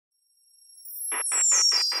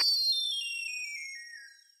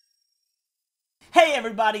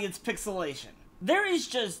everybody, it's Pixelation. There is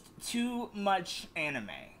just too much anime.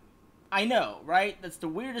 I know, right? That's the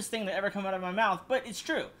weirdest thing that ever come out of my mouth, but it's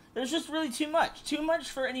true. There's just really too much. Too much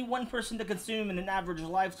for any one person to consume in an average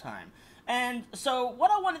lifetime. And so what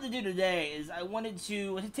I wanted to do today is I wanted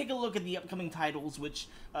to take a look at the upcoming titles, which,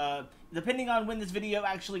 depending on when this video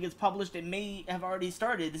actually gets published, it may have already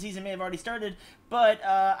started. The season may have already started, but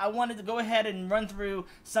I wanted to go ahead and run through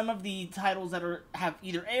some of the titles that have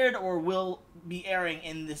either aired or will be airing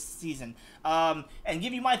in this season, and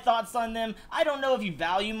give you my thoughts on them. I don't know if you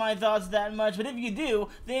value my thoughts that much, but if you do,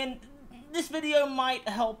 then this video might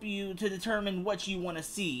help you to determine what you want to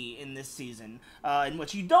see in this season, and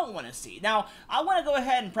what you don't want to see. Now, I want to go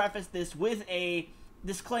ahead and preface this with a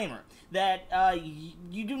disclaimer that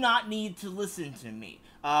you do not need to listen to me.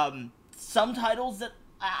 Some titles that,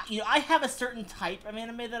 I have a certain type of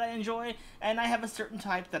anime that I enjoy, and I have a certain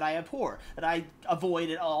type that I abhor, that I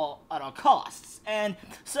avoid at all costs. And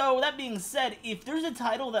so, that being said, if there's a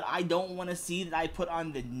title that I don't want to see that I put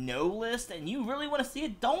on the no list, and you really want to see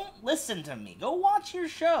it, don't listen to me. Go watch your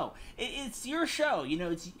show. It's your show. You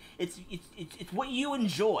know, it's what you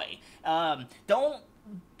enjoy. Don't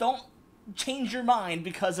change your mind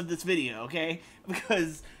because of this video, okay?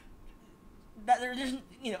 Because there's,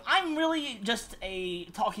 I'm really just a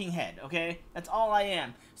talking head, okay? That's all I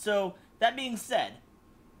am. So, that being said,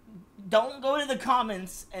 don't go to the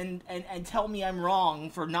comments and tell me I'm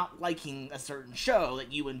wrong for not liking a certain show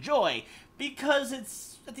that you enjoy, because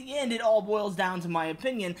it's, at the end, it all boils down to my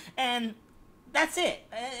opinion, and that's it.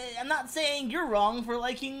 I'm not saying you're wrong for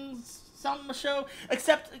liking some show,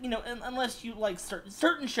 except, unless you like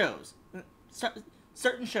certain shows.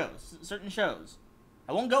 Certain shows.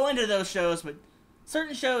 I won't go into those shows, but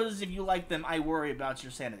certain shows, if you like them, I worry about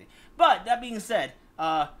your sanity. But, that being said,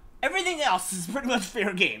 everything else is pretty much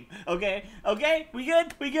fair game, okay? Okay? We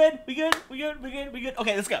good?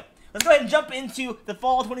 Okay, let's go. Let's go ahead and jump into the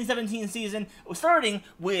fall 2017 season, starting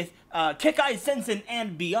with Kekai Sensen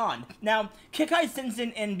and Beyond. Now, Kekai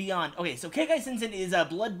Sensen and Beyond. Okay, so Kekai Sensen is a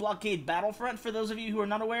Blood Blockade Battlefront, for those of you who are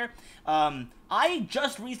not aware. I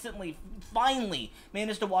just recently, finally,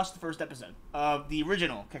 managed to watch the first episode of the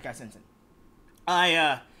original Kekai Sensen.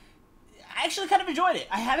 I actually kind of enjoyed it.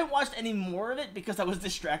 I haven't watched any more of it because I was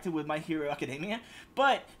distracted with My Hero Academia.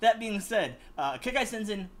 But, that being said, Kekai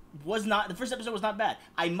Sensen the first episode was not bad.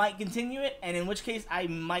 I might continue it, and in which case, I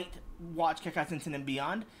might watch Kekai Sensen and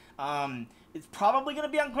Beyond. It's probably going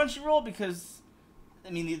to be on Crunchyroll because,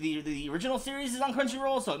 the original series is on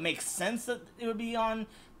Crunchyroll, so it makes sense that it would be on,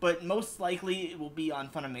 but most likely it will be on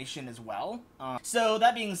Funimation as well. So,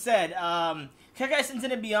 that being said, Kekai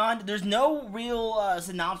Sensen and Beyond, there's no real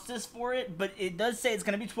synopsis for it, but it does say it's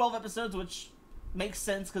going to be 12 episodes, which makes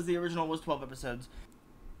sense because the original was 12 episodes.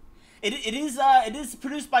 It is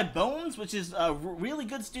produced by Bones, which is a really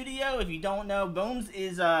good studio. If you don't know, Bones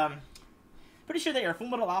is, pretty sure they are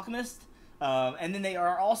Fullmetal Alchemist, and then they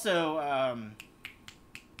are also,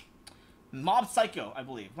 Mob Psycho, I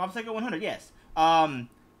believe. Mob Psycho 100, yes.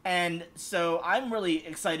 And so I'm really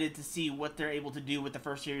excited to see what they're able to do with the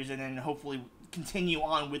first series, and then hopefully continue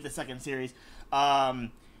on with the second series. I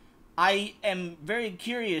am very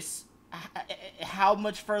curious how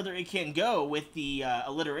much further it can go with the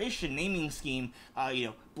alliteration naming scheme.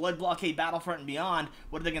 Blood Blockade Battlefront and Beyond.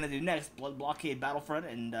 What are they going to do next? Blood Blockade Battlefront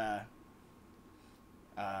and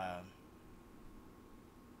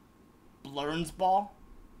Blurns Ball?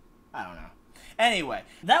 I don't know. Anyway,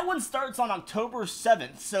 that one starts on October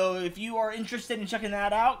 7th, so if you are interested in checking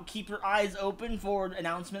that out, keep your eyes open for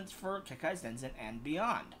announcements for Kekai Sensen and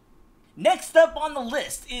Beyond. Next up on the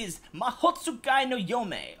list is Mahotsukai no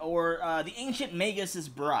Yome, or The Ancient Magus'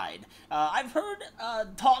 Bride. I've heard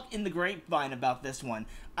talk in the grapevine about this one.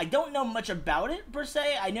 I don't know much about it, per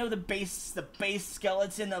se. I know the base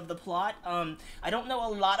skeleton of the plot. I don't know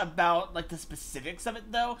a lot about, the specifics of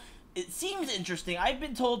it, though. It seems interesting. I've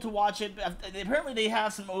been told to watch it. Apparently they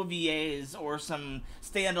have some OVAs or some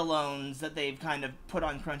standalones that they've kind of put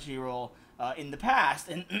on Crunchyroll in the past,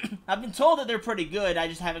 and I've been told that they're pretty good. I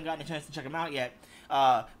just haven't gotten a chance to check them out yet.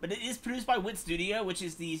 But it is produced by Wit Studio, which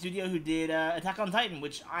is the studio who did Attack on Titan,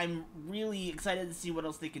 which I'm really excited to see what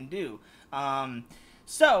else they can do.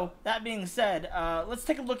 So, that being said, let's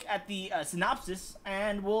take a look at the synopsis,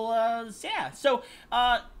 and we'll, yeah. So,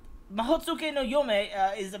 Mahotsukai no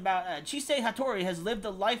Yome is about Chisei Hattori has lived a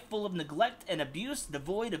life full of neglect and abuse,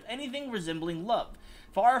 devoid of anything resembling love.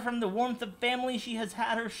 Far from the warmth of family, she has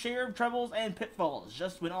had her share of troubles and pitfalls.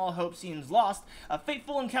 Just when all hope seems lost, a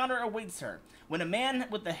fateful encounter awaits her. When a man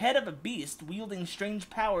with the head of a beast, wielding strange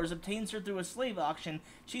powers, obtains her through a slave auction,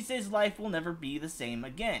 Chisei's life will never be the same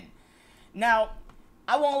again. Now,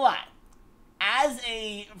 I won't lie.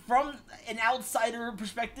 from an outsider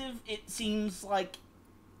perspective, it seems like,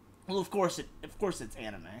 well, of course it's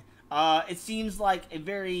anime. It seems like a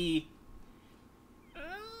very,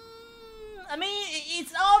 I mean,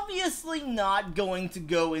 it's obviously not going to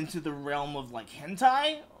go into the realm of like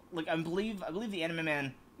hentai. Like I believe the Anime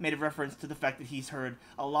Man made a reference to the fact that he's heard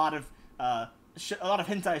a lot of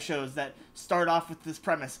hentai shows that start off with this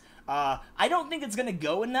premise. I don't think it's gonna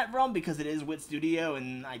go in that realm because it is Wit Studio,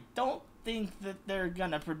 and I don't think that they're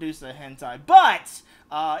gonna produce a hentai. But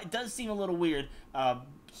it does seem a little weird.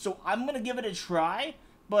 So I'm gonna give it a try.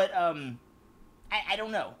 But I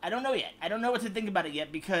don't know. I don't know yet. I don't know what to think about it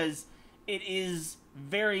yet because it is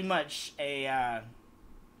very much a.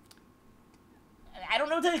 I don't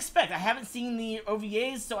know what to expect. I haven't seen the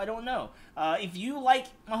OVAs, so I don't know. If you like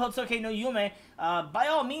Mahou no Yume, by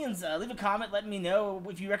all means, leave a comment. Let me know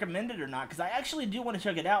if you recommend it or not, because I actually do want to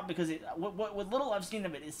check it out, because what little I've seen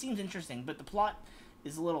of it, it seems interesting, but the plot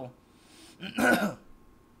is a little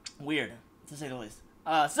weird, to say the least.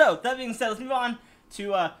 So, that being said, let's move on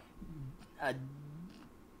to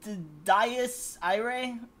Dias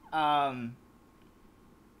Irae.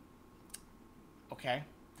 Okay.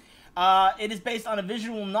 It is based on a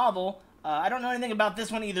visual novel. I don't know anything about this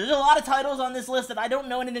one either. There's a lot of titles on this list that I don't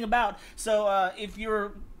know anything about. So, if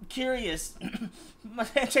you're curious,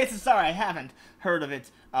 chances are I haven't heard of it.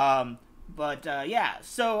 Yeah.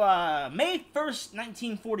 So, May 1st,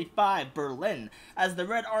 1945, Berlin. As the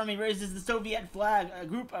Red Army raises the Soviet flag, a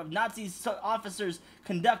group of Nazi officers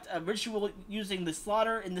conduct a ritual using the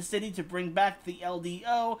slaughter in the city to bring back the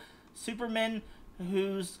LDO, Supermen,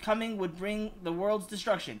 whose coming would bring the world's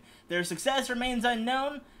destruction. Their success remains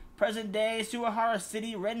unknown. Present-day Suwahara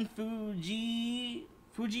City, Ren Fuji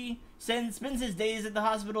spends his days at the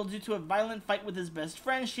hospital due to a violent fight with his best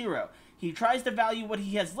friend, Shiro. He tries to value what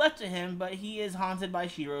he has left to him, but he is haunted by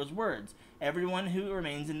Shiro's words. Everyone who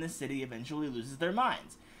remains in this city eventually loses their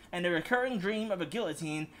minds. And a recurring dream of a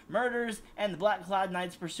guillotine, murders, and the Black Cloud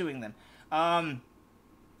Knights pursuing them.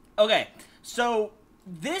 Okay, so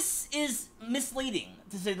this is misleading,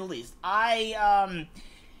 to say the least. I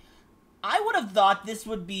would have thought this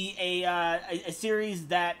would be a series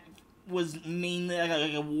that was mainly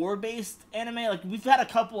like a war-based anime. Like, we've had a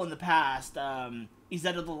couple in the past.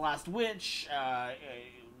 Izetta the Last Witch,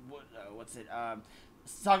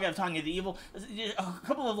 Saga of Tanya the Evil. A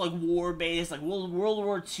couple of, like, war-based, like, World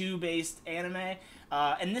War II-based anime.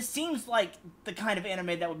 And this seems like the kind of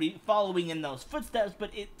anime that would be following in those footsteps,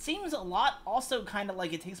 but it seems a lot also kind of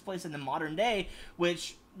like it takes place in the modern day,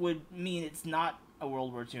 which would mean it's not a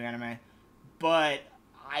World War II anime. But,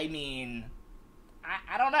 I mean,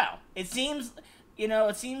 I don't know. It seems,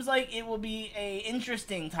 it seems like it will be a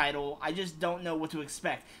interesting title. I just don't know what to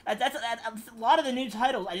expect. That's a lot of the new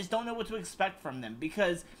titles, I just don't know what to expect from them,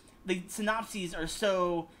 because the synopses are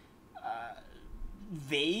so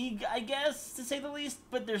vague, I guess, to say the least,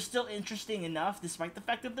 but they're still interesting enough, despite the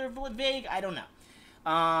fact that they're vague. I don't know.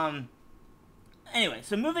 Anyway,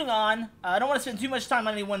 so moving on. I don't want to spend too much time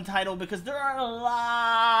on any one title, because there are a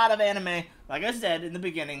lot of anime, like I said in the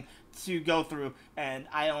beginning, to go through, and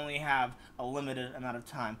I only have a limited amount of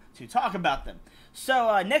time to talk about them.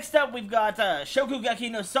 So, next up, we've got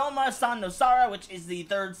Shokugeki no Souma-san no Sara, which is the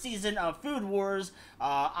 3rd season of Food Wars.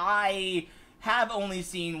 I have only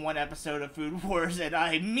seen one episode of Food Wars, and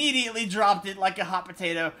I immediately dropped it like a hot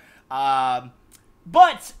potato.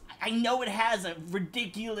 But I know it has a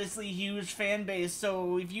ridiculously huge fan base,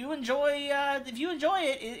 so if you enjoy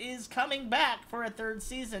it, it is coming back for a 3rd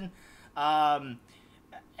season. And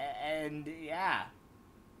yeah.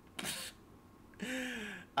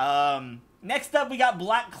 Next up, we got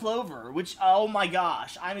Black Clover, which, oh my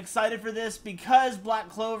gosh, I'm excited for this because Black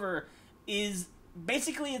Clover is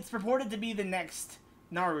basically, it's purported to be the next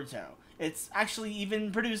Naruto. It's actually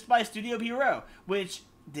even produced by Studio Pierrot, which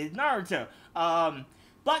did Naruto.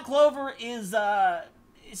 Black Clover is, it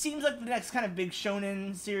seems like the next kind of big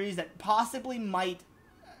shonen series that possibly might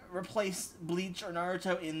replace Bleach or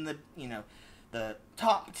Naruto in the, the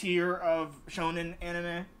top tier of shonen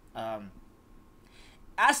anime.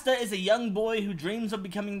 Asta is a young boy who dreams of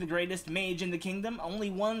becoming the greatest mage in the kingdom.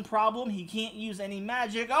 Only one problem, he can't use any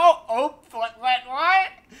magic. What?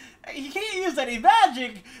 He can't use any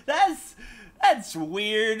magic? That's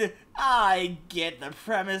weird. I get the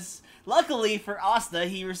premise. Luckily for Asta,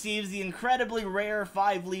 he receives the incredibly rare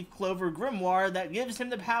 5-leaf clover grimoire that gives him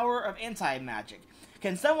the power of anti-magic.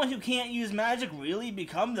 Can someone who can't use magic really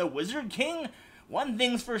become the Wizard King? One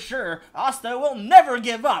thing's for sure, Asta will never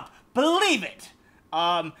give up. Believe it!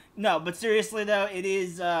 No, but seriously though, it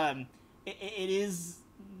is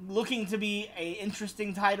looking to be a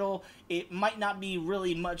interesting title. It might not be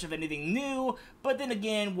really much of anything new, but then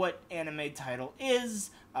again, what anime title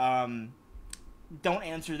is? Don't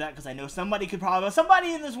answer that, because I know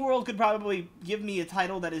somebody in this world could probably give me a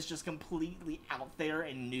title that is just completely out there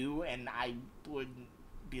and new, and I would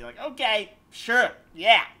be like, okay, sure,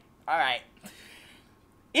 yeah, alright.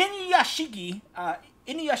 Inuyashiki,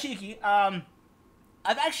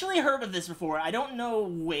 I've actually heard of this before. I don't know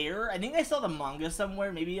where. I think I saw the manga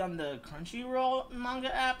somewhere, maybe on the Crunchyroll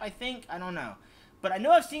manga app, I think. I don't know. But I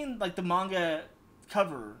know I've seen, like, the manga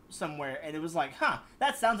cover somewhere, and it was like, huh,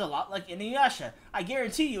 that sounds a lot like Inuyasha. I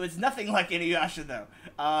guarantee you it's nothing like Inuyasha, though.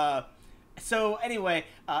 So, anyway,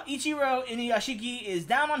 Ichiro Inuyashiki is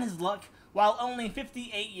down on his luck. While only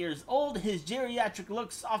 58 years old, his geriatric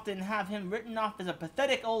looks often have him written off as a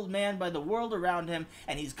pathetic old man by the world around him,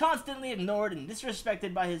 and he's constantly ignored and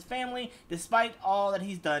disrespected by his family, despite all that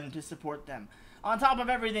he's done to support them. On top of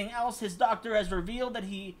everything else, his doctor has revealed that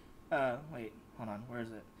he... wait, hold on, where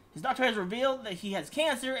is it? His doctor has revealed that he has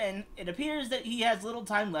cancer, and it appears that he has little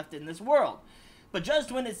time left in this world. But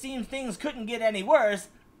just when it seemed things couldn't get any worse,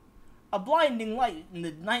 a blinding light in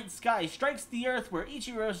the night sky strikes the earth where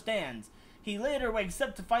Ichiro stands. He later wakes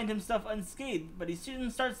up to find himself unscathed, but he soon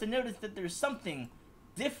starts to notice that there's something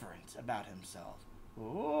different about himself.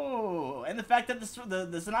 Oh, and the fact that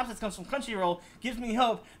the synopsis comes from Crunchyroll gives me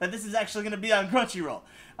hope that this is actually going to be on Crunchyroll.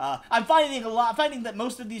 I'm finding that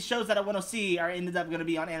most of these shows that I want to see are ended up going to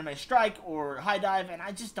be on Anime Strike or High Dive, and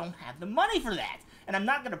I just don't have the money for that. And I'm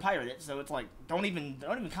not going to pirate it, so it's like, don't even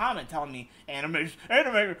comment telling me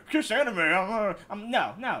kiss anime.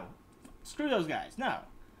 No, screw those guys, no.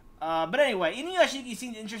 But anyway, Inuyashiki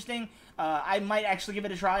seems interesting. I might actually give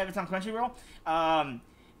it a try if it's on Crunchyroll. I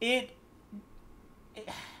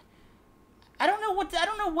don't know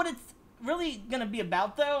what it's really gonna be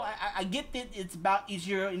about, though. I get that it's about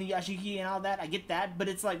Ichiro Inuyashiki and all that. I get that, but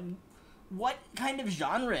it's like, what kind of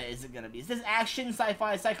genre is it gonna be? Is this action,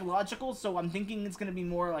 sci-fi, psychological? So I'm thinking it's gonna be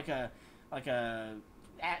more like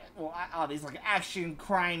obviously like an action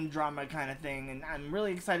crime drama kind of thing, and I'm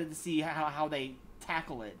really excited to see how they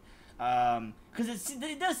tackle it. Because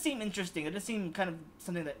it does seem interesting. It does seem kind of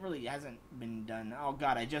something that really hasn't been done. Oh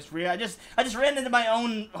god, I just ran into my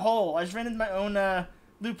own hole. I just ran into my own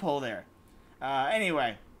loophole there.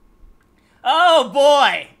 Anyway. Oh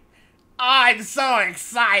boy! I'm so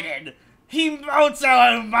excited!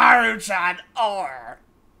 Himoto Maru-chan or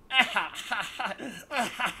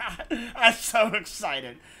I'm so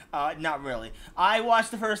excited. Not really. I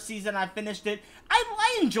watched the first season, I finished it.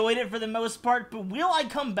 I enjoyed it for the most part, but will I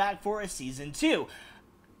come back for a season 2?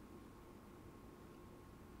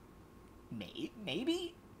 Maybe?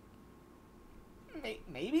 Maybe?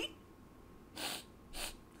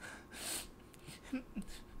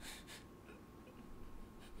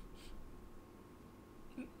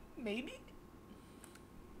 Maybe?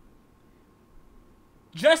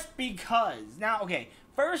 Just because. Now, okay,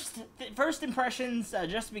 first impressions,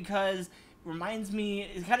 just because reminds me,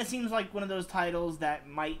 it kind of seems like one of those titles that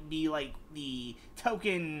might be like the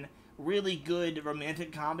token really good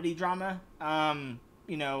romantic comedy drama.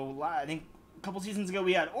 You know, I think a couple seasons ago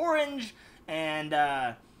we had Orange, and,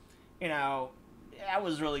 you know, that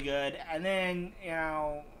was really good. And then, you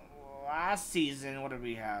know, last season, what did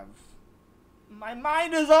we have? My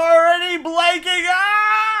mind is already blanking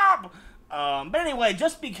up! But anyway,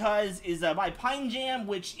 Just Because is by Pine Jam,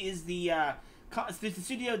 which is the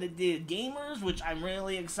studio that did Gamers, which I'm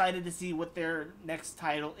really excited to see what their next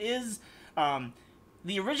title is.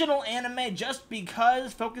 The original anime, Just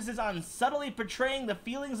Because, focuses on subtly portraying the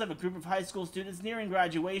feelings of a group of high school students nearing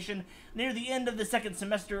graduation, near the end of the second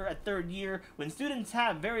semester at third year, when students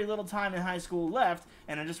have very little time in high school left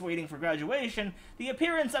and are just waiting for graduation. The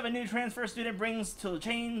appearance of a new transfer student brings to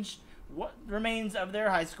change what remains of their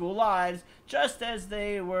high school lives, just as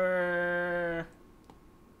they were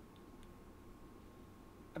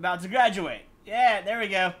about to graduate. Yeah, there we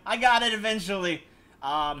go. I got it eventually.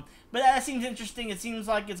 But that seems interesting. It seems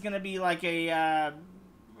like it's gonna be like a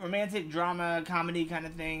romantic drama comedy kind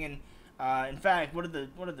of thing. And in fact, the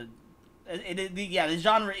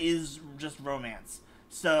genre is just romance.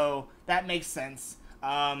 So that makes sense.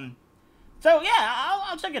 So yeah,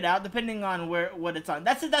 I'll check it out depending on what it's on.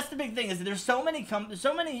 That's the big thing, is that there's so many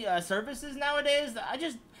services nowadays that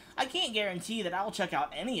I can't guarantee that I'll check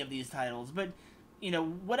out any of these titles. But you know,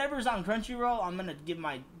 whatever's on Crunchyroll, I'm gonna give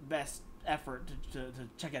my best effort to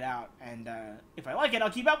check it out. And if I like it,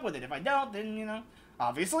 I'll keep up with it. If I don't, then you know,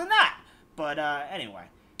 obviously not. But anyway,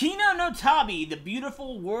 Kino no Tabi, The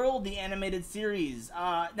Beautiful World, the animated series.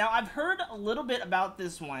 Now, I've heard a little bit about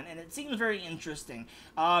this one, and it seems very interesting.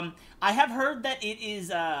 I have heard that it is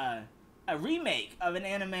a remake of an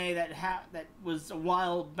anime that was a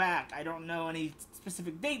while back. I don't know any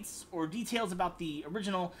specific dates or details about the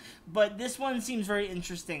original, but this one seems very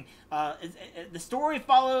interesting. The story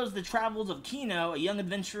follows the travels of Kino, a young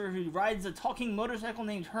adventurer who rides a talking motorcycle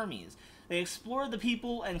named Hermes. They explore the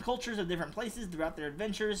people and cultures of different places throughout their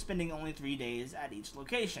adventures, spending only 3 days at each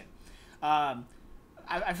location.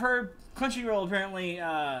 I've heard Crunchyroll apparently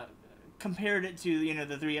compared it to,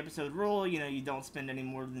 the 3-episode rule. You don't spend any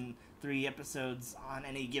more than 3 episodes on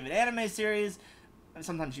any given anime series.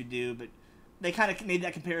 Sometimes you do, but they kind of made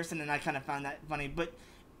that comparison, and I kind of found that funny. But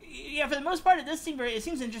yeah, for the most part, it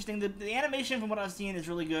seems interesting. The animation, from what I've seen, is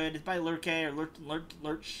really good. It's by Lurke or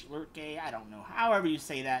Lurke. I don't know. However you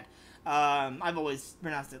say that. I've always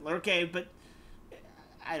pronounced it Lurke, but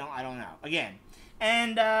I don't know. Again.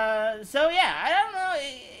 And, so yeah, I don't know.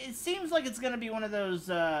 It seems like it's gonna be one of those,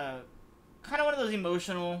 kind of one of those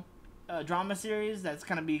emotional, drama series that's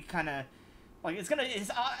gonna be kind of, like,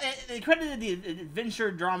 they credited the adventure,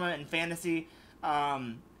 drama, and fantasy,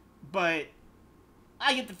 but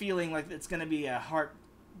I get the feeling like it's gonna be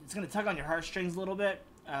it's gonna tug on your heartstrings a little bit,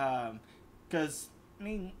 because, I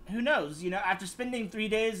mean, who knows? After spending 3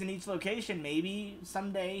 days in each location, maybe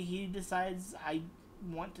someday he decides, I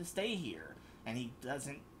want to stay here, and he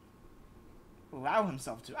doesn't allow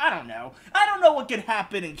himself to. I don't know. I don't know what could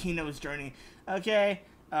happen in Kino's journey, okay?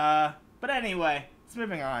 But anyway, let's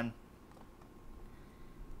moving on.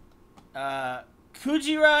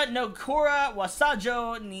 Kujira no Kora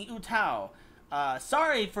Wasajo ni Utao.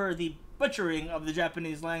 Sorry for the butchering of the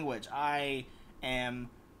Japanese language. I am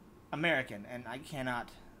American, and I cannot...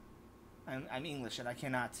 I'm English, and I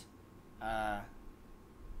cannot... I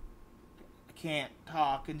can't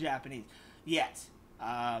talk in Japanese yet.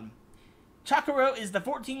 Chakuro is the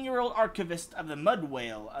 14-year-old archivist of the Mud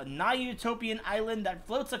Whale, a nigh-utopian island that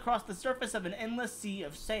floats across the surface of an endless sea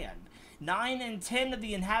of sand. 9 in 10 of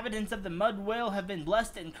the inhabitants of the Mud Whale have been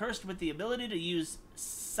blessed and cursed with the ability to use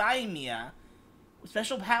Saimia,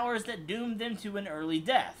 special powers that doom them to an early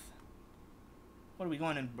death. What are we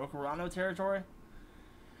going in Bokurano territory?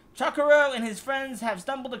 Chakuro and his friends have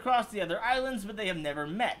stumbled across the other islands, but they have never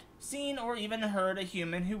met, seen, or even heard a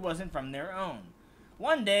human who wasn't from their own.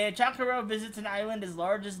 One day, Chakuro visits an island as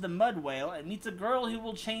large as the Mud Whale and meets a girl who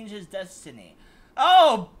will change his destiny.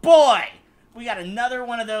 Oh boy! We got another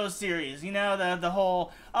one of those series. The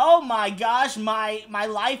whole, oh my gosh, my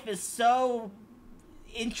life is so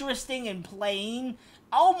interesting and plain.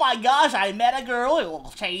 Oh my gosh, I met a girl who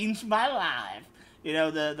will change my life.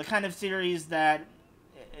 The kind of series that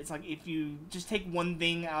it's like if you just take one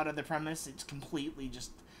thing out of the premise, it's completely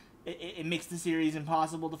just, it makes the series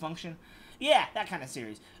impossible to function. Yeah, that kind of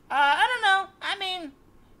series. I don't know. I mean,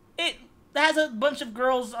 it has a bunch of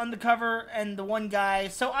girls on the cover and the one guy,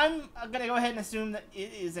 so I'm gonna go ahead and assume that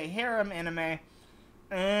it is a harem anime.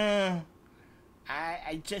 I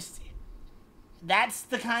just... That's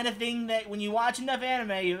the kind of thing that when you watch enough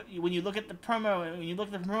anime, when you look at the promo and when you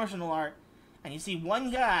look at the promotional art, and you see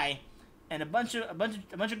one guy and a bunch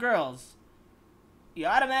of girls, you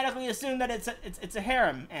automatically assume that it's a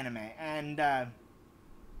harem anime, and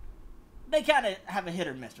they kind of have a hit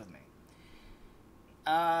or miss with me.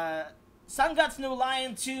 Sangatsu no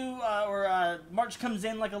Lion 2, or March Comes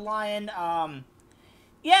In Like a Lion.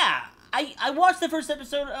 Yeah, I watched the first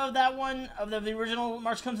episode of that one, of the original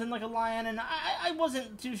March Comes In Like a Lion, and I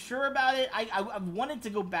wasn't too sure about it. I wanted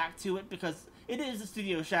to go back to it because it is a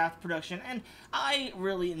Studio Shaft production, and I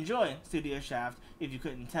really enjoy Studio Shaft, if you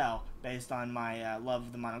couldn't tell, based on my love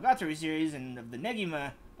of the Monogatari series and of the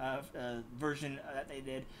Negima version that they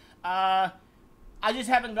did. I just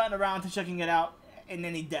haven't gotten around to checking it out in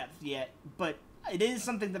any depth yet, but it is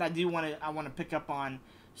something that I want to pick up on.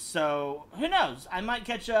 So who knows? I might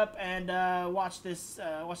catch up and watch the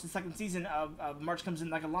second season of March Comes In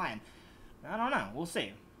Like a Lion. I don't know. We'll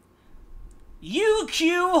see.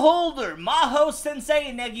 UQ Holder, Mahou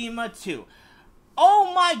Sensei Negima 2.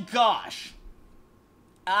 Oh my gosh!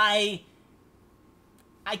 I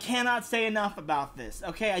cannot say enough about this.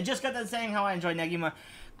 Okay, I just got done saying how I enjoy Negima.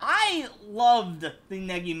 I loved the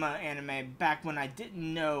Negima anime back when I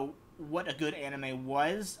didn't know what a good anime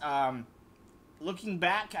was. Looking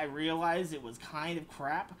back, I realized it was kind of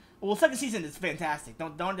crap. Well, second season is fantastic.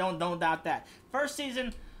 Don't doubt that. First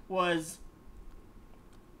season was...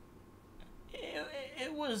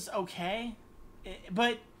 It was okay.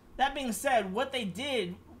 But that being said, what they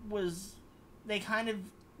did was they kind of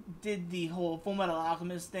did the whole Fullmetal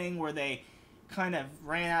Alchemist thing where they kind of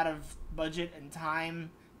ran out of budget and time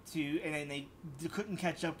and then they couldn't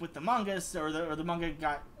catch up with the manga, or the manga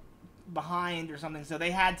got behind or something, so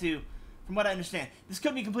they had to, from what I understand, this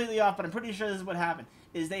could be completely off, but I'm pretty sure this is what happened,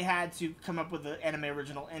 is they had to come up with the anime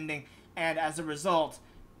original ending, and as a result,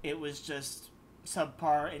 it was just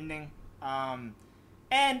subpar ending.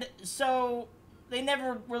 And so they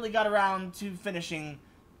never really got around to finishing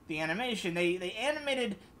the animation. They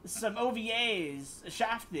animated some OVAs,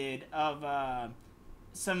 shafted, of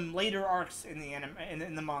some later arcs in the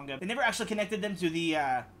in the manga. They never actually connected them to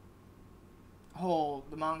the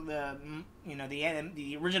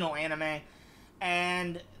the original anime,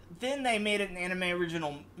 and then they made it an anime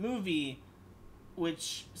original movie,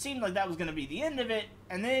 which seemed like that was going to be the end of it.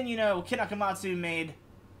 And then Ken Akamatsu made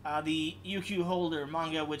the UQ Holder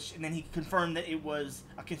manga, and then he confirmed that it was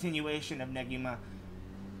a continuation of Negima.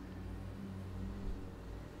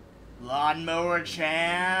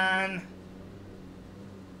 Lawnmower-chan.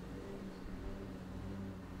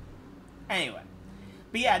 Anyway,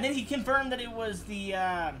 but yeah, and then he confirmed that it was the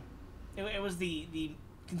it was the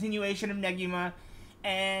continuation of Negima,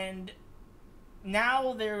 and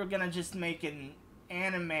now they're gonna just make an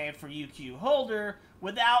anime for UQ Holder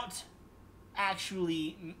without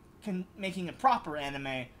actually making a proper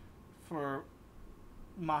anime for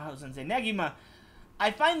Mahou Sensei Negima.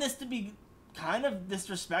 I find this to be kind of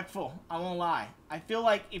disrespectful, I won't lie. I feel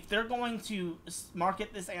like if they're going to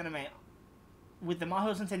market this anime with the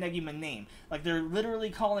Mahou Sensei Negima name, like they're literally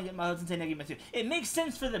calling it Mahou Sensei Negima 2, it makes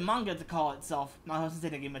sense for the manga to call itself Mahou Sensei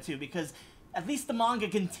Negima 2, because at least the manga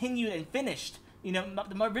continued and finished. The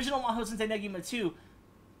original Mahou Sensei Negima 2,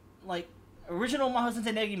 like, original Mahou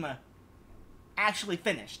Sensei Negima actually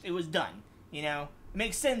finished. It was done, It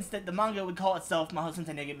makes sense that the manga would call itself Mahou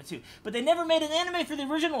Sensei Negima 2. But they never made an anime for the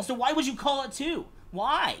original, so why would you call it 2?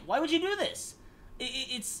 Why? Why would you do this?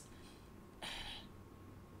 It's...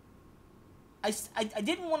 I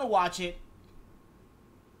didn't want to watch it,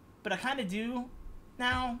 but I kind of do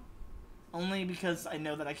now. Only because I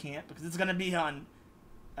know that I can't, because it's going to be on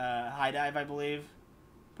High Dive, I believe.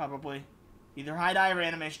 Probably. Either High Dive or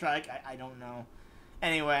Anime Strike, I don't know.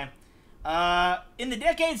 Anyway, in the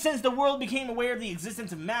decades since the world became aware of the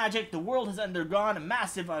existence of magic, the world has undergone a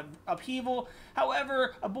massive upheaval.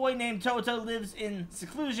 However, a boy named Toto lives in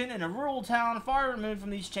seclusion in a rural town far removed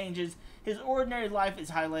from these changes. His ordinary life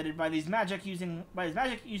is highlighted by his magic using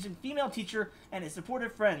female teacher and his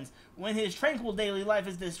supportive friends. When his tranquil daily life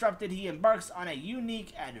is disrupted, he embarks on a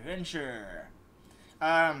unique adventure.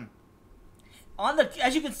 As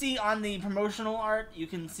you can see on the promotional art, you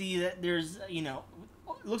can see that there's,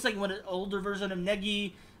 looks like an older version of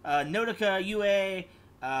Negi, Nodoka, Yue,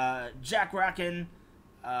 Jack Raken,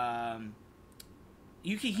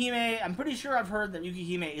 Yukihime. I'm pretty sure I've heard that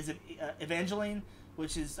Yukihime is Evangeline,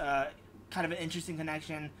 which is kind of an interesting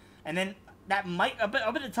connection. And then that might, up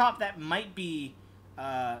at the top, that might be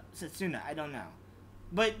Setsuna. I don't know.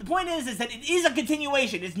 But the point is that it is a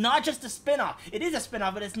continuation. It's not just a spin-off. It is a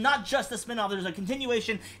spin-off, but it's not just a spin-off. There's a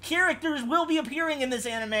continuation. Characters will be appearing in this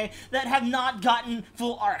anime that have not gotten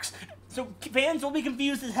full arcs. So fans will be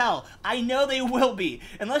confused as hell. I know they will be.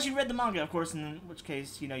 Unless you read the manga, of course, in which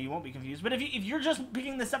case, you won't be confused. But if you're just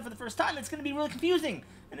picking this up for the first time, it's going to be really confusing.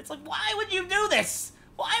 And it's like, why would you do this?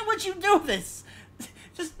 Why would you do this?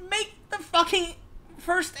 Just make the fucking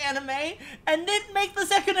first anime, and then make the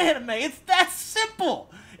second anime. It's that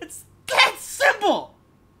simple. It's that simple.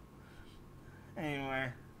 Anyway.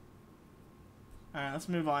 Alright, let's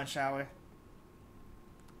move on, shall we?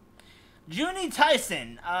 Juuni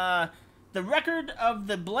Taisen. The record of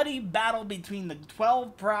the bloody battle between the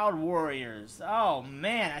 12 proud warriors. Oh,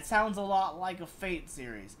 man, that sounds a lot like a Fate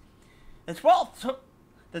series. The 12th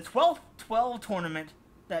 12 tournament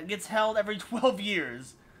that gets held every 12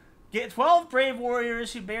 years. Get 12 brave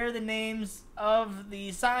warriors who bear the names of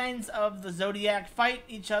the signs of the zodiac fight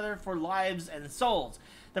each other for lives and souls.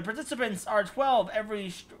 The participants are 12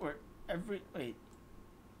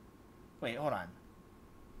 wait, hold on.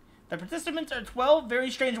 The participants are 12 very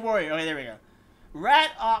strange warriors. Okay, there we go.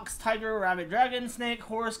 Rat, ox, tiger, rabbit, dragon, snake,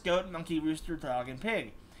 horse, goat, monkey, rooster, dog, and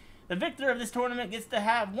pig. The victor of this tournament gets to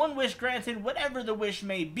have one wish granted, whatever the wish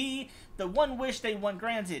may be, the one wish they want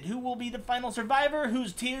granted. Who will be the final survivor,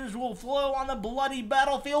 whose tears will flow on the bloody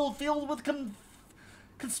battlefield filled with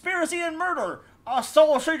conspiracy and murder? A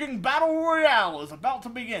soul-shaking battle royale is about to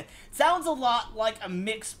begin. Sounds a lot like a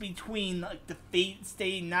mix between like the Fate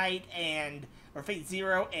Stay Night or Fate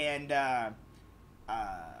Zero and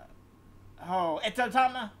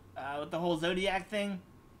Etotama, with the whole Zodiac thing.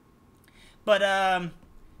 But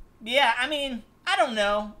yeah, I mean, I don't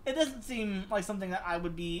know. It doesn't seem like something that I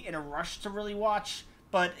would be in a rush to really watch,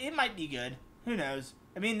 but it might be good. who knows?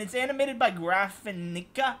 I mean, it's animated by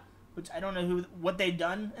Graphinica, which I don't know what they've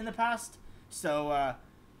done in the past. So, I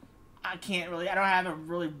don't have a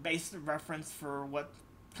really basic reference for what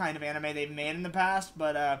kind of anime they've made in the past.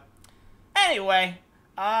 But, anyway,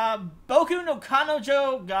 Boku no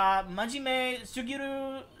Kanojo ga Majime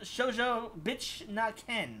Sugiru Shoujo Bitch na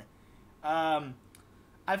Ken.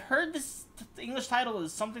 I've heard this English title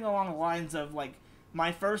is something along the lines of, like,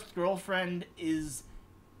 my first girlfriend is,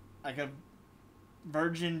 like, a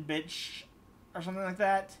virgin bitch or something like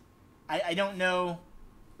that. I don't know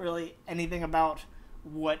really anything about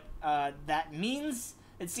what that means.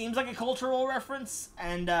 It seems like a cultural reference,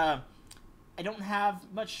 and I don't have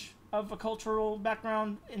much of a cultural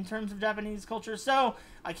background in terms of Japanese culture, so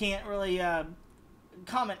I can't really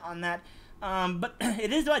comment on that. But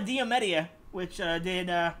it is by Diomedia, which did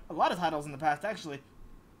a lot of titles in the past, actually.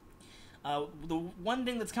 The one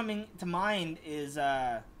thing that's coming to mind is,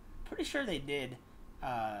 pretty sure they did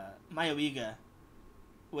Mayoiga,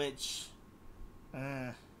 which,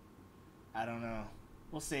 I don't know.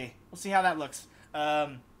 We'll see. We'll see how that looks.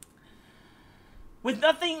 With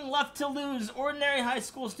nothing left to lose, ordinary high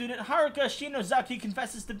school student Haruka Shinozaki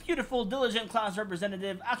confesses to beautiful, diligent class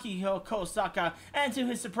representative Akihiko Kosaka, and to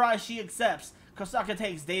his surprise, she accepts. Kosaka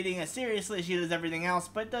takes dating as seriously as she does everything else,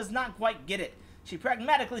 but does not quite get it. She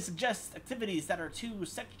pragmatically suggests activities that are too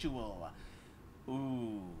sexual.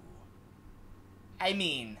 Ooh. I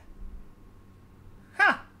mean,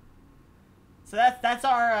 huh? So that's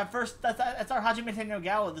our that's our Hajime no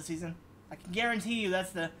Gal of the season. I can guarantee you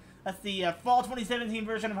that's the fall 2017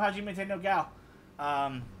 version of Hajime no Gal.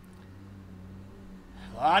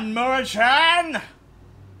 Lanmura-chan!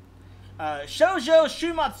 Shoujo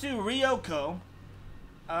Shumatsu Ryoko.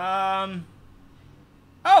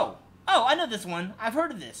 Oh, I know this one. I've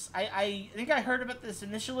heard of this. I think I heard about this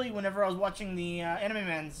initially whenever I was watching the Anime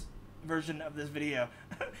Man's version of this video.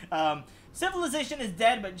 Civilization is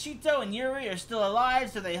dead, but Chito and Yuri are still alive,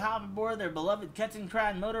 so they hop aboard their beloved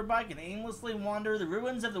Kettenkran motorbike and aimlessly wander the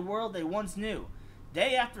ruins of the world they once knew.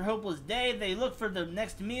 Day after hopeless day, they look for the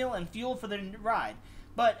next meal and fuel for their ride.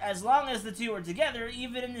 But as long as the two are together,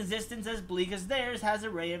 even an existence as bleak as theirs has a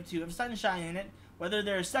ray or two of sunshine in it, whether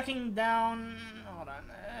they're sucking down...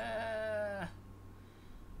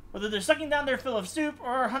 whether they're sucking down their fill of soup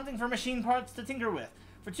or hunting for machine parts to tinker with.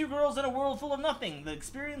 For two girls in a world full of nothing, the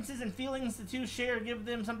experiences and feelings the two share give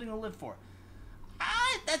them something to live for.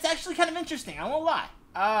 That's actually kind of interesting, I won't lie.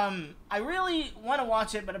 I really want to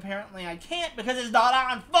watch it, but apparently I can't because it's not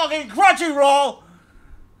on fucking Crunchyroll!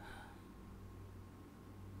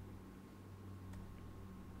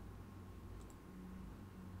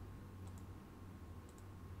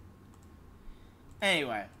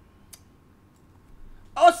 Anyway.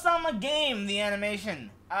 Osama Game, the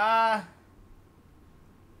animation. I've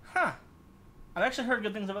actually heard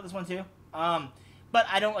good things about this one too. But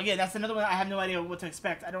I don't, again, that's another one I have no idea what to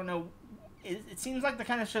expect. I don't know. It seems like the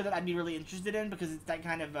kind of show that I'd be really interested in because it's that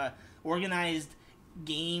kind of organized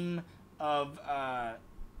game of,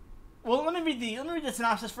 well, let me read the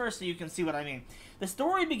synopsis first so you can see what I mean. The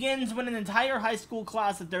story begins when an entire high school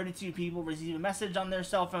class of 32 people receive a message on their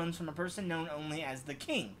cell phones from a person known only as the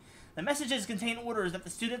King. The messages contain orders that the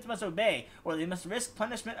students must obey, or they must risk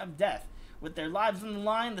punishment of death. With their lives on the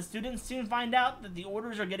line, the students soon find out that the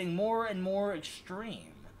orders are getting more and more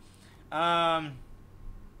extreme. Oh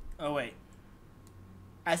wait.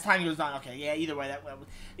 As time goes on, okay, yeah, either way,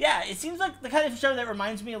 yeah, it seems like the kind of show that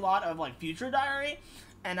reminds me a lot of, like, Future Diary,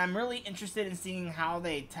 and I'm really interested in seeing how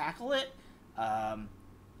they tackle it.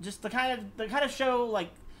 Just the kind of show,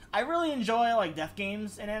 like, I really enjoy, like, death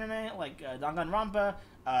games in anime, like, Danganronpa,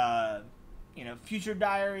 you know, Future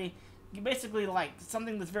Diary, basically, like,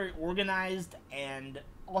 something that's very organized, and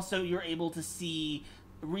also you're able to see,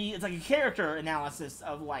 it's like a character analysis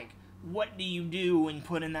of, like, what do you do when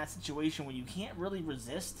put in that situation where you can't really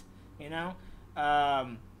resist, you know?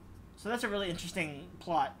 So that's a really interesting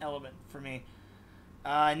plot element for me.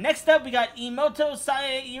 Next up, we got Imoto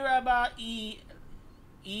Sae Iraba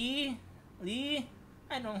Lee?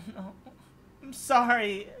 I don't know. I'm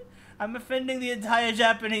sorry. I'm offending the entire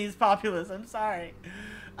Japanese populace. I'm sorry.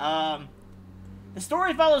 The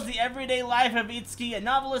story follows the everyday life of Itsuki, a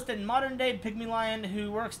novelist and modern-day pygmy lion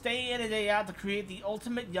who works day in and day out to create the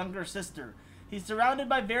ultimate younger sister. He's surrounded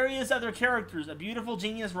by various other characters, a beautiful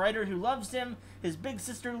genius writer who loves him, his big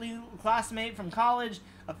sisterly classmate from college,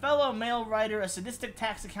 a fellow male writer, a sadistic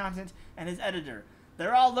tax accountant, and his editor.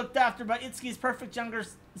 They're all looked after by Itsuki's perfect younger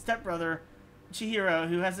stepbrother, Chihiro,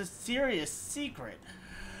 who has a serious secret.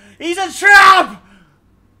 He's a trap!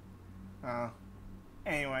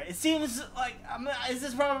 Anyway, it seems like this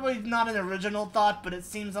is probably not an original thought, but it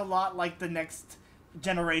seems a lot like the next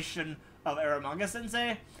generation of Eromanga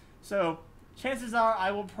Sensei. So chances are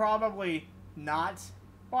I will probably not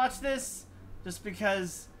watch this, just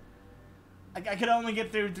because I could only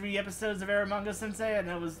get through 3 episodes of Eromanga Sensei, and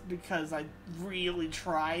it was because I really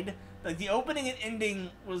tried. Like, the opening and ending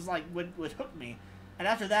was like would hook me, and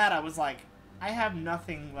after that I was like, I have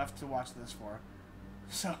nothing left to watch this for.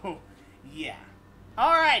 So yeah.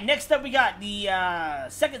 Alright, next up we got the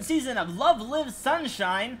 2nd season of Love Live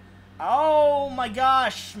Sunshine. Oh my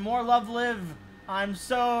gosh, more Love Live. I'm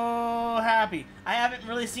so happy. I haven't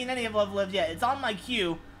really seen any of Love Live yet. It's on my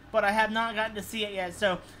queue, but I have not gotten to see it yet,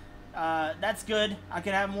 so that's good. I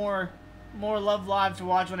can have more Love Live to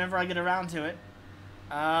watch whenever I get around to it.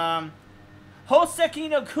 Hoseki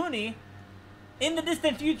no Kuni. In the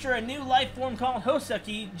distant future, a new life form called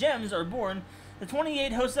Hoseki gems are born. The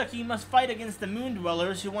 28 Hoseki must fight against the moon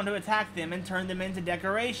dwellers who want to attack them and turn them into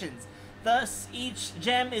decorations. Thus, each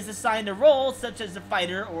gem is assigned a role, such as a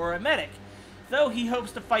fighter or a medic. Though he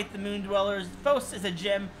hopes to fight the moon dwellers, Phos is a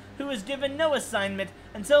gem who is given no assignment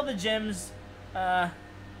until the gem's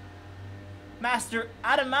master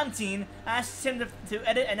Adamantine asks him to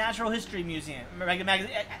edit a natural history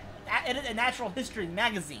edit a natural history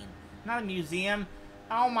magazine, not a museum.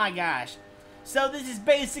 Oh my gosh. So this is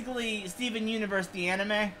basically Steven Universe, the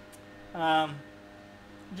anime.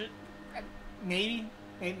 Maybe.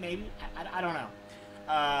 I don't know.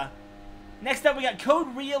 Next up, we got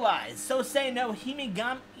Code Realize. Sosei no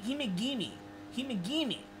Himegimi.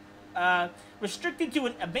 Restricted to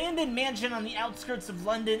an abandoned mansion on the outskirts of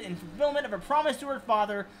London in fulfillment of a promise to her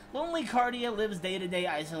father, lonely Cardia lives day to day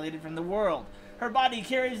isolated from the world. Her body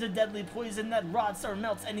carries a deadly poison that rots or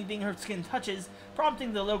melts anything her skin touches,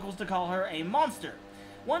 prompting the locals to call her a monster.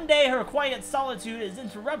 One day, her quiet solitude is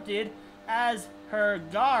interrupted as the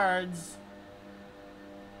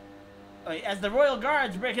royal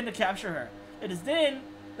guards break in to capture her. It is then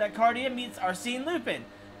that Cardia meets Arsene Lupin,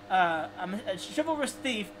 a chivalrous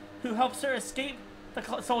thief who helps her escape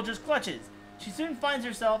the soldiers' clutches. She soon finds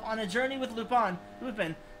herself on a journey with Lupin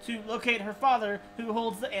to locate her father, who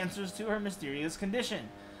holds the answers to her mysterious condition.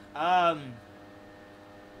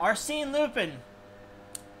 Arsene Lupin.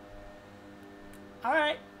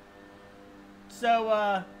 Alright.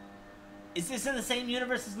 So, is this in the same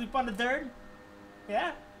universe as Lupin the Third?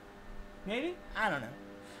 Yeah? Maybe? I don't know.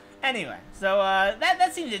 Anyway, so,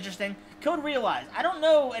 that seems interesting. Code Realize. I don't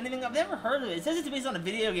know anything. I've never heard of it. It says it's based on a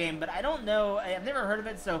video game, but I don't know. I've never heard of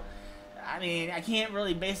it, so, I mean, I can't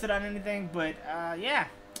really base it on anything, but, yeah.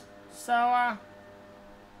 So,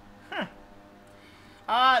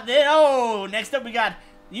 next up we got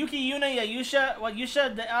Yuki Yuna Yusha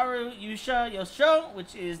Dearu Yusha Yosho,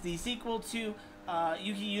 which is the sequel to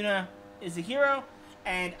Yuki Yuna is a Hero,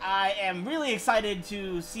 and I am really excited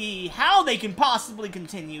to see how they can possibly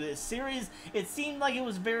continue this series. It seemed like it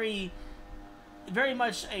was very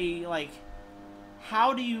much a, like,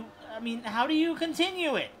 how do you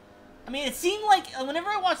continue it? I mean, it seemed like, whenever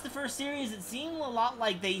I watched the first series, it seemed a lot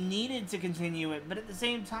like they needed to continue it, but at the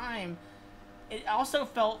same time, it also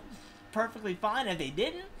felt perfectly fine if they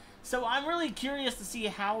didn't. So I'm really curious to see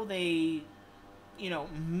how they,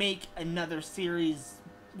 make another series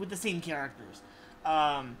with the same characters.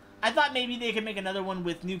 I thought maybe they could make another one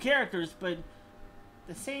with new characters, but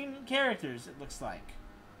the same characters, it looks like.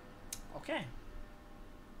 Okay.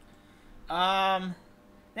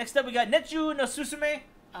 Next up, we got Nechu no Susume.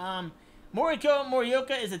 Moriko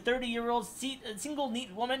Morioka is a 30-year-old single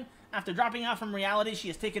neat woman. After dropping out from reality, she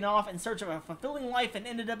has taken off in search of a fulfilling life and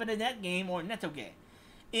ended up in a net game, or netoge.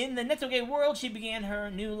 In the netoge world, she began her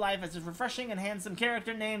new life as a refreshing and handsome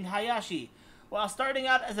character named Hayashi. While starting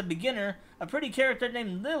out as a beginner, a pretty character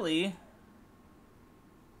named Lily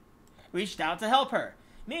reached out to help her.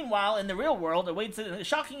 Meanwhile, in the real world, awaits a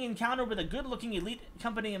shocking encounter with a good-looking elite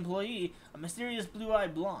company employee, a mysterious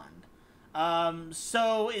blue-eyed blonde.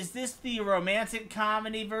 So is this the romantic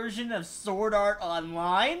comedy version of Sword Art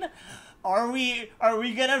Online? Are we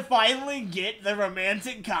gonna finally get the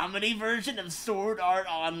romantic comedy version of Sword Art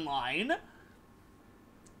Online?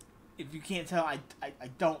 If you can't tell, I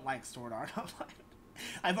don't like Sword Art Online.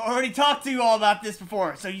 I've already talked to you all about this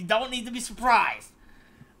before, so you don't need to be surprised.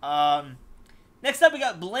 Next up, we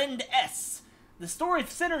got Blend S. The story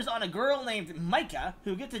centers on a girl named Micah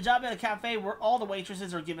who gets a job at a cafe where all the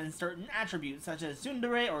waitresses are given certain attributes, such as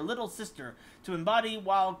tsundere or little sister, to embody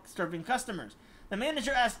while serving customers. The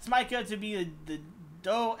manager asks Micah to be the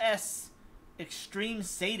Do-S extreme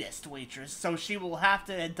sadist waitress, so she will have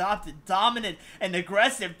to adopt a dominant and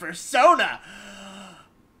aggressive persona.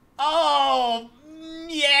 Oh,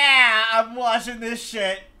 Yeah, I'm watching this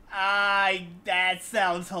shit. That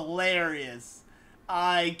sounds hilarious.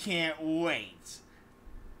 I can't wait.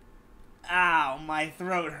 Ow, my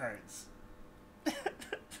throat hurts.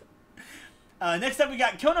 Next up, we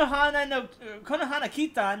got Konohana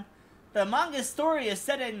Kitan. The manga story is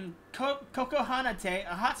set in Kokohanate,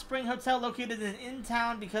 a hot spring hotel located in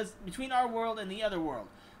town between our world and the other world,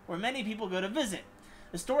 where many people go to visit.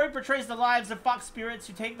 The story portrays the lives of fox spirits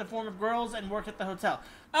who take the form of girls and work at the hotel.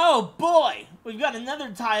 Oh boy! We've got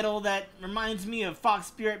another title that reminds me of Fox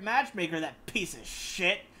Spirit Matchmaker, that piece of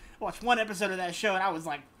shit. I watched one episode of that show and I was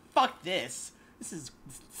like, fuck this. This is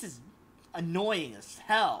annoying as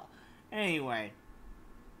hell. Anyway.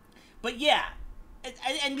 But yeah.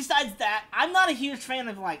 And besides that, I'm not a huge fan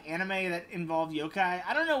of, like, anime that involve yokai.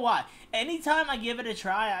 I don't know why. Anytime I give it a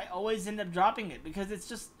try, I always end up dropping it, because it's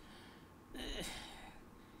just...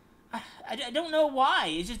 I don't know why.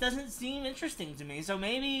 It just doesn't seem interesting to me. So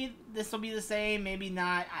maybe this will be the same, maybe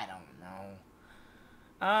not. I don't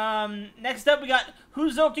know. Next up, we got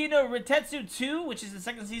Huzoki no Ritetsu 2, which is the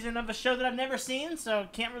second season of a show that I've never seen, so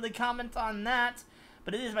can't really comment on that.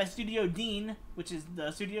 But it is by Studio Dean, which is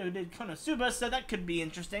the studio who did Konosuba, so that could be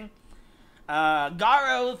interesting.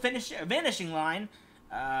 Garo Vanishing Line.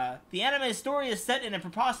 The anime story is set in a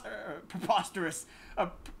prosperous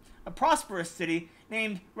city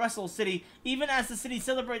named Russell City. Even as the city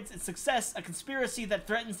celebrates its success, a conspiracy that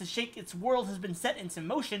threatens to shake its world has been set into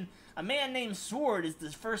motion. A man named Sword is the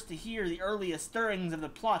first to hear the earliest stirrings of the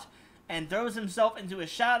plot and throws himself into a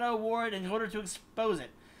shadow ward in order to expose it.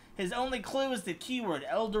 His only clue is the keyword,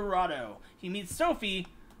 El Dorado. He meets Sophie,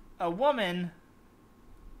 a woman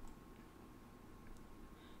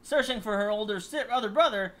searching for her older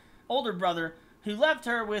brother, who left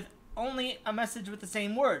her with only a message with the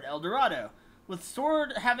same word, El Dorado. With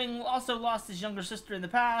Sword having also lost his younger sister in the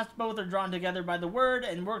past, both are drawn together by the word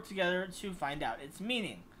and work together to find out its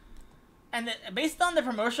meaning. And based on the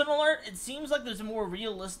promotional art, it seems like there's a more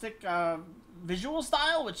realistic visual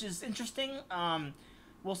style, which is interesting.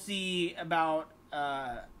 We'll see about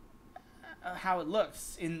how it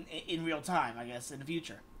looks in real time, I guess, in the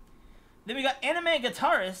future. Then we got Anime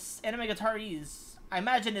Guitaris. I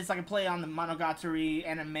imagine it's like a play on the Monogatari,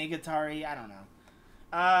 Anime Guitari, I don't know.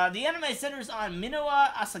 The anime centers on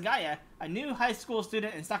Minowa Asagaya, a new high school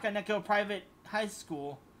student in Sakaneko Private High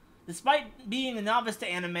School. Despite being a novice to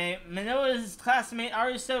anime, Minowa's classmate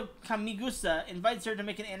Ariso Kamigusa invites her to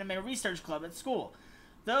make an anime research club at school.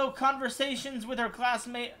 Through conversations with her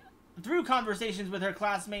classmate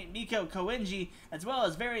Miko Koenji, as well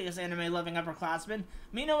as various anime-loving upperclassmen,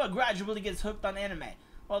 Minowa gradually gets hooked on anime.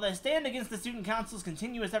 While they stand against the student council's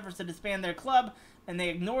continuous efforts to disband their club, and they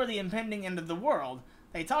ignore the impending end of the world,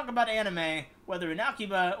 they talk about anime, whether in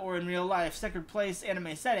Akiba or in real-life Sacred Place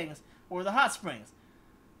anime settings, or the hot springs.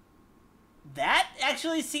 That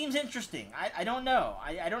actually seems interesting. I don't know.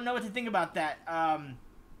 I don't know what to think about that.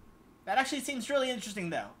 That actually seems really interesting,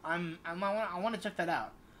 though. I want to check that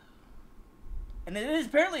out. And it is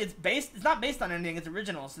apparently it's not based on anything. It's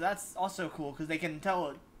original, so that's also cool because they can tell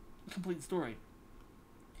a complete story.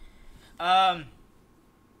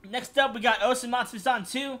 Next up, we got Osumatsu-san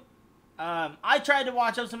 2. I tried to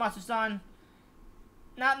watch Osumatsu-san.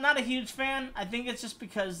 Not a huge fan. I think it's just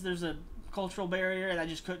because there's a cultural barrier, and I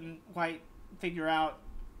just couldn't quite figure out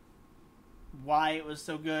why it was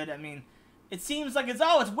so good. I mean, it seems like it's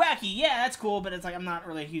wacky. Yeah, that's cool, but it's like I'm not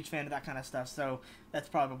really a huge fan of that kind of stuff, so that's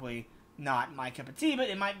probably not my cup of tea, but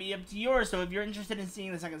it might be up to yours. So if you're interested in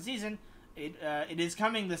seeing the second season, it is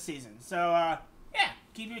coming this season. So yeah,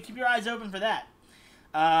 keep your eyes open for that.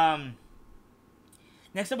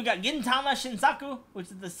 Next up, we got Gintama Shinsaku, which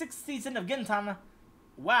is the 6th season of Gintama.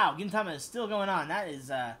 Wow, Gintama is still going on. That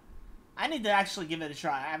is I need to actually give it a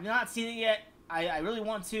try. I have not seen it yet. I really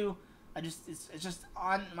want to. It's just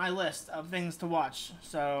on my list of things to watch.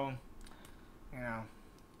 So, you know.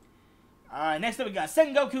 Next up we got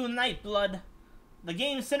Sengoku Nightblood. The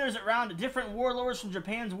game centers around different warlords from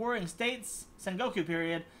Japan's warring states, Sengoku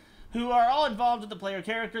period, who are all involved with the player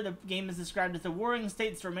character. The game is described as a warring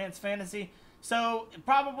states romance fantasy. So, it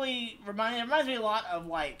probably reminds me a lot of,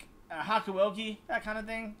 like, Hakuoki, that kind of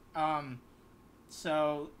thing.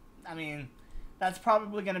 So, I mean, that's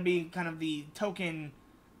probably going to be kind of the token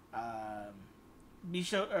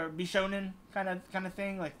Bishonen kind of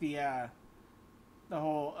thing, like the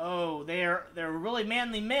whole, oh, they're really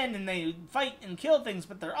manly men and they fight and kill things,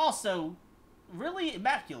 but they're also really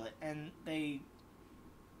immaculate and they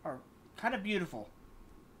are kind of beautiful.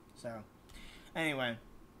 So, anyway,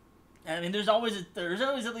 I mean, there's always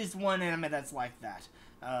at least one anime that's like that,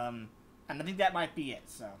 and I think that might be it.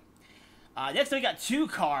 So, next we got Two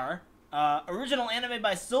Car. Original anime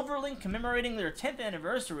by Silverlink commemorating their 10th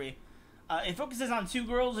anniversary. It focuses on 2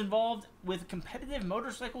 girls involved with competitive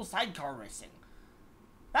motorcycle sidecar racing.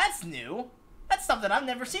 That's new. That's something I've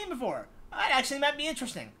never seen before. That actually might be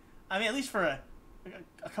interesting. I mean, at least for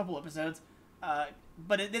a couple episodes.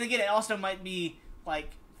 But then again, it also might be,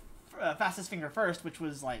 like, Fastest Finger First, which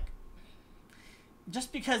was, like,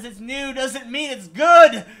 just because it's new doesn't mean it's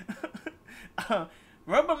good!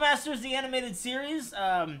 RoboMasters, the animated series,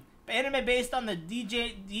 anime based on the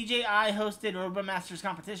DJI-hosted RoboMasters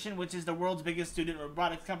competition, which is the world's biggest student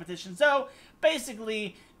robotics competition. So,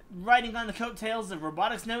 basically, riding on the coattails of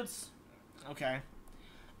Robotics Notes. Okay.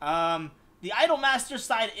 The Idolmaster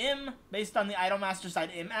Side M, based on the Idolmaster Side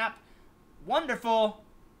M app. Wonderful.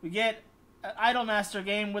 We get an Idolmaster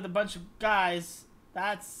game with a bunch of guys.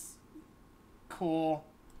 That's cool.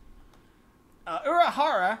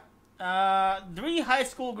 Urahara. 3 high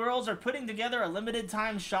school girls are putting together a limited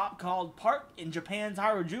time shop called Park in Japan's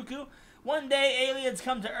Harajuku. One day, aliens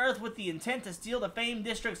come to Earth with the intent to steal the famed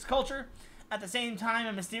district's culture. At the same time,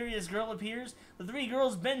 a mysterious girl appears. The 3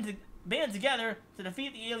 girls band together to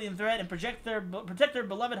defeat the alien threat and protect their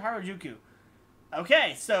beloved Harajuku.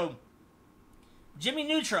 Okay, so Jimmy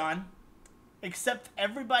Neutron, except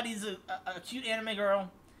everybody's a cute anime girl,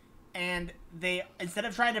 and they, instead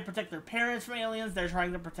of trying to protect their parents from aliens, they're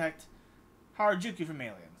trying to protect Harajuku from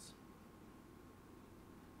aliens.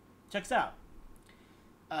 Checks out.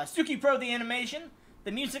 Suki Pro the animation.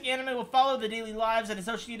 The music anime will follow the daily lives and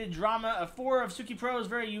associated drama of 4 of Suki Pro's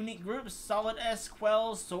very unique groups, Solid S,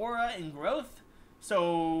 Quell, Sora, and Growth.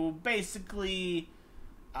 So, basically,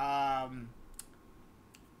 what's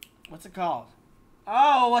it called?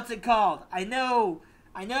 Oh, what's it called? I know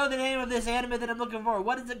the name of this anime that I'm looking for.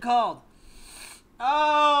 What is it called?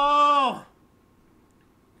 Oh!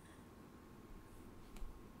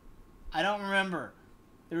 I don't remember.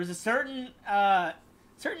 There was a certain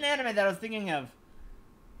anime that I was thinking of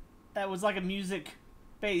that was like a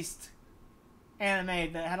music-based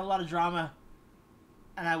anime that had a lot of drama,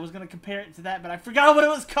 and I was going to compare it to that, but I forgot what it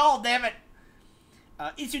was called, damn it!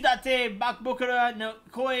 Itsudate Bakbokura no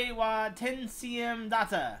Koi wa Tensiem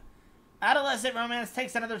Data. Adolescent romance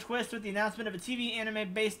takes another twist with the announcement of a TV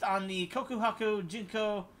anime based on the Kokuhaku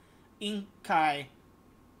Jinko Inkai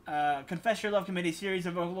Confess Your Love Committee series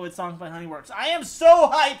of Vocaloid songs by Honeyworks. I am so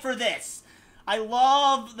hyped for this! I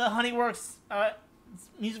love the Honeyworks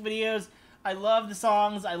music videos. I love the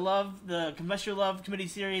songs. I love the Confess Your Love Committee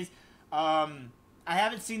series. I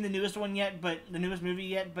haven't seen the newest one yet, but the newest movie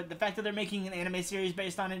yet, but the fact that they're making an anime series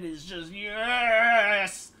based on it is just,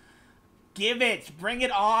 yes! Give it! Bring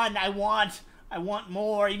it on! I want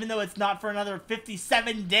more, even though it's not for another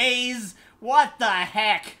 57 days! What the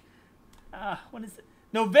heck? What is it?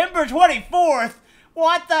 November 24th?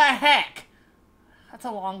 What the heck? That's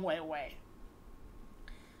a long way away.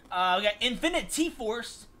 We got Infini-T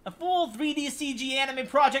Force, a full 3D CG anime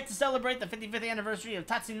project to celebrate the 55th anniversary of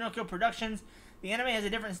Tatsunoko Productions. The anime has a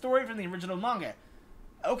different story from the original manga.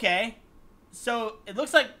 Okay. So, it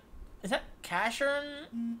looks like... Is that Cashern?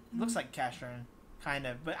 It looks like Cashern, kind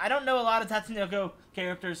of. But I don't know a lot of Tatsunoko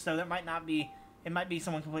characters, so that might not be... It might be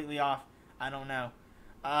someone completely off. I don't know.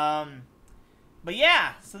 But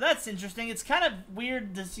yeah, so that's interesting. It's kind of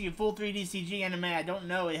weird to see a full 3D CG anime. I don't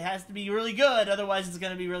know. It has to be really good, otherwise it's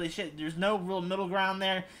going to be really shit. There's no real middle ground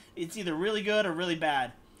there. It's either really good or really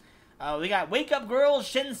bad. We got Wake Up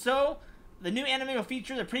Girls Shinso. The new anime will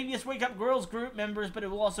feature the previous Wake Up Girls group members, but it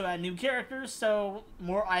will also add new characters, so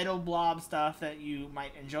more idol blob stuff that you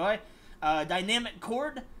might enjoy. Dynamic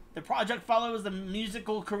Chord. The project follows the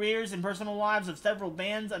musical careers and personal lives of several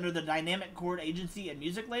bands under the Dynamic Chord agency and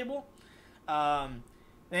music label.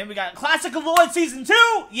 Then we got Classic of Lloyd Season 2!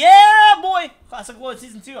 Yeah, boy! Classic of Lloyd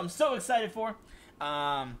Season 2, I'm so excited for.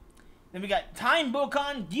 Then we got Time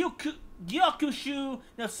Bokan Gyokushu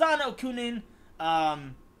no Sano Kunin.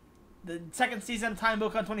 The second season of Time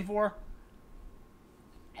Bokan 24.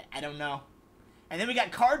 I don't know. And then we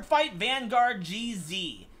got Card Fight Vanguard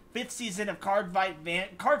GZ. 5th season of Card Fight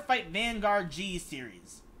Vanguard G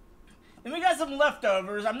series. Then we got some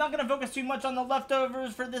leftovers. I'm not going to focus too much on the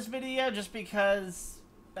leftovers for this video, just because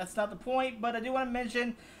that's not the point. But I do want to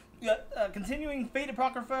mention continuing Fate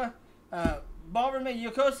Apocrypha, Ballroom at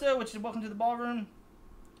Yokoso, which is Welcome to the Ballroom,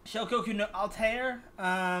 Shokoku no Altair,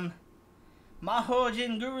 Mahou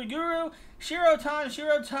Jin Guru, Shirotan,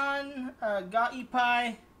 Ga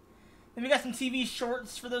Ipai. Then we got some TV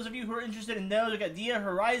shorts for those of you who are interested in those. We got Dia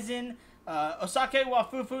Horizon, Osake wa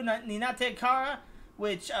Fufu Ninate Kara,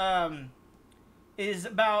 which is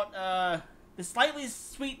about The slightly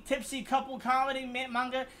sweet, tipsy couple comedy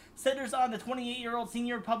manga centers on the 28-year-old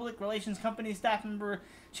senior public relations company staff member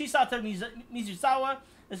Chisato Mizusawa.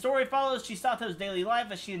 The story follows Chisato's daily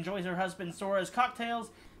life as she enjoys her husband Sora's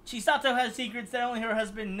cocktails. Chisato has secrets that only her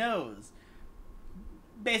husband knows.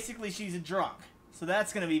 Basically, she's a drunk. So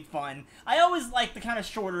that's going to be fun. I always like the kind of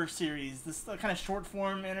shorter series, this kind of short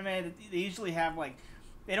form anime that they usually have, like,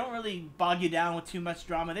 they don't really bog you down with too much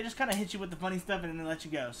drama. They just kind of hit you with the funny stuff and then they let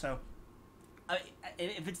you go. So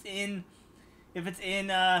if it's on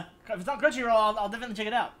Crunchyroll, I'll definitely check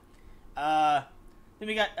it out. Then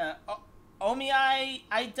we got Omiai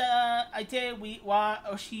Aite wa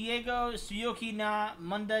Oshiego Suyoki na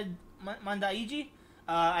Mandaiji.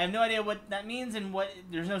 I have no idea what that means, and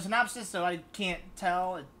there's no synopsis, so I can't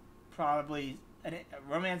tell. It's probably a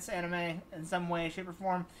romance anime in some way, shape, or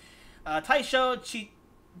form. Taisho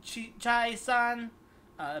Chai-san,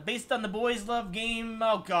 based on the Boys Love game.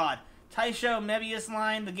 Oh god. Taisho Mebius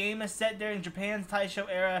Line. The game is set during Japan's Taisho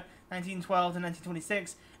era, 1912 to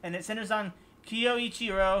 1926, and it centers on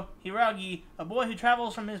Kyoichiro Hiragi, a boy who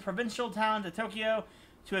travels from his provincial town to Tokyo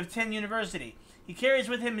to attend university. He carries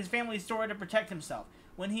with him his family's sword to protect himself.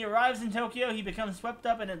 When he arrives in Tokyo, he becomes swept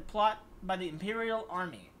up in a plot by the Imperial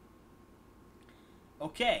Army.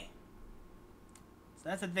 Okay. So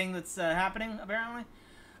that's a thing that's happening, apparently.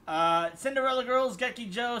 Cinderella Girls,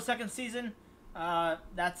 Geki Joe, second season.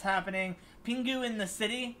 That's happening. Pingu in the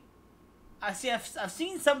City. I've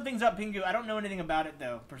seen some things about Pingu. I don't know anything about it,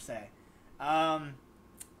 though, per se. So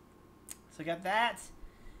we got that.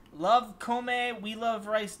 Love Kome, We Love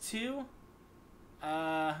Rice 2.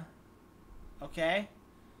 Okay.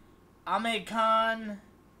 Ame-kan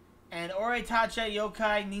and Oretacha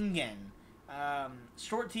Yokai Ningen.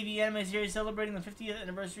 Short TV anime series celebrating the 50th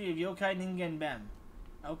anniversary of Yokai Ningen Ben.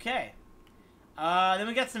 Okay. Then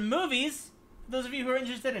we got some movies. For those of you who are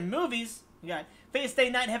interested in movies, we got Fate Stay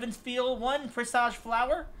Night Heaven's Feel 1, Presage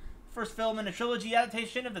Flower. First film in a trilogy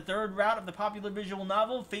adaptation of the third route of the popular visual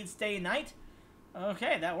novel, Fate Stay Night.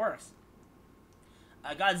 Okay, that works.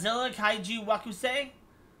 Godzilla Kaiju Wakusei.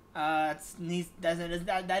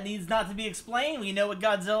 That needs not to be explained. We know what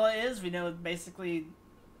Godzilla is. We know basically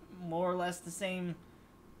more or less the same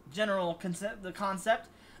general concept.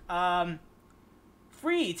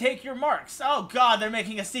 Free, Take Your Marks. Oh god, they're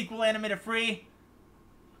making a sequel anime to Free.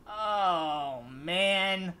 Oh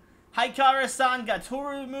man. Haikara-san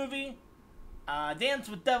Gatoru movie. Dance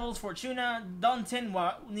with Devils Fortuna. Donten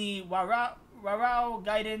ni Warao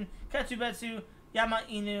Gaiden. Katsubetsu Yama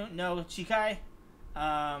Inu no Chikai.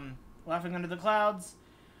 Laughing Under the Clouds.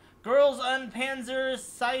 Girls Unpanzer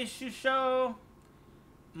Saishusho.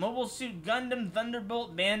 Mobile Suit Gundam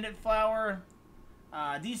Thunderbolt Bandit Flower.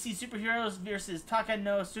 DC Superheroes versus Taka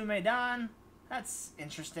no Sumedan. That's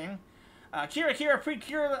interesting. Kira Kira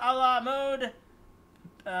Precure a la mode.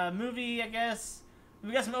 Movie, I guess.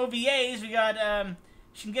 We got some OVAs. We got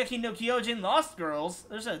Shingeki no Kyojin Lost Girls.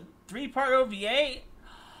 There's a 3-part OVA.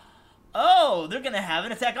 Oh, they're going to have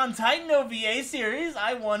an Attack on Titan OVA series.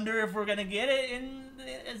 I wonder if we're going to get it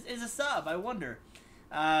as a sub. I wonder.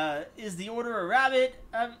 Is The Order of Rabbit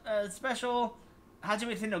special?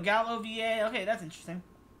 Hajime no Gal OVA. Okay, that's interesting.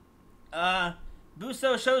 Buso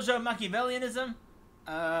Shoujo Machiavellianism.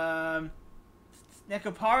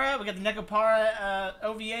 Nekopara. We got the Nekopara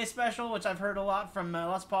OVA special, which I've heard a lot from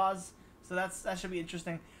Let's Pause. So that should be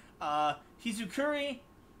interesting. Hizukuri.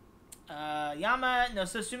 Yama no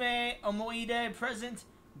Susume Omoide Present.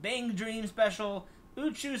 Bang Dream special.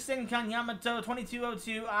 Uchu Senkan Yamato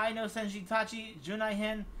 2202. I no Senji Tachi Junai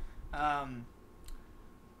Hen.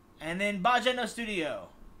 And then Baja no Studio.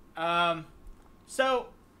 So,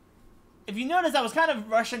 if you notice, I was kind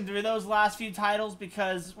of rushing through those last few titles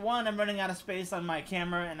because, one, I'm running out of space on my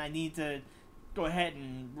camera and I need to go ahead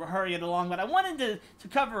and hurry it along. But I wanted to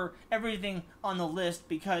cover everything on the list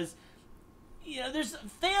because, you know, there's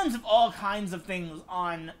fans of all kinds of things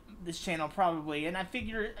on this channel probably. And I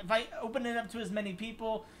figure if I open it up to as many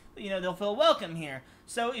people, you know, they'll feel welcome here.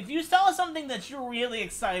 So if you saw something that you're really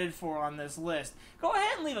excited for on this list, go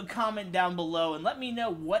ahead and leave a comment down below and let me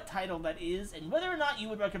know what title that is and whether or not you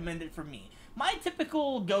would recommend it for me. My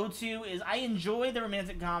typical go-to is I enjoy the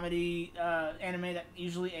romantic comedy anime that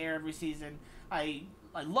usually air every season. I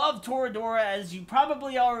love Toradora, as you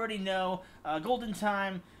probably already know. Golden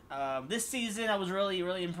Time. This season I was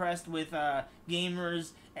really impressed with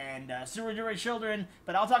Gamers and Suradora Children,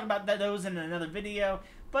 but I'll talk about those in another video.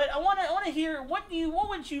 But I want to hear what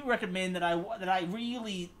would you recommend that I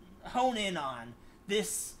really hone in on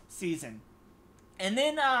this season. And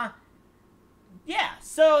then yeah,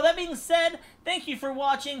 so that being said, thank you for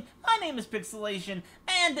watching. My name is Pixelation,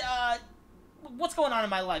 and what's going on in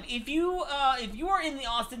my life. If you are in the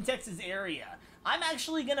Austin, Texas area, I'm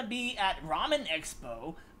actually gonna be at Ramen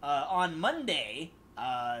Expo on Monday,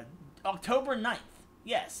 October 9th.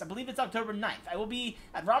 Yes, I believe it's October 9th. I will be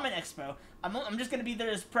at Ramen Expo. I'm just gonna be there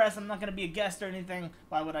as press. I'm not gonna be a guest or anything.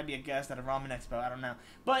 Why would I be a guest at a Ramen Expo? I don't know.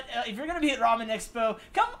 But if you're gonna be at Ramen Expo,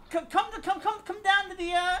 come down to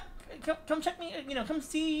the come check me. You know, come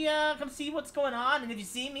see what's going on. And if you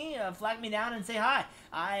see me, flag me down and say hi.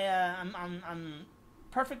 I'm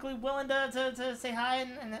perfectly willing to say hi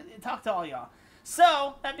and talk to all y'all.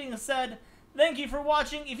 So that being said, thank you for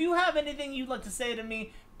watching. If you have anything you'd like to say to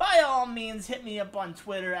me, by all means, hit me up on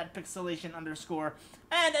Twitter at pixelation_.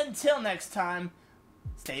 And until next time,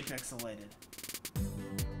 stay pixelated.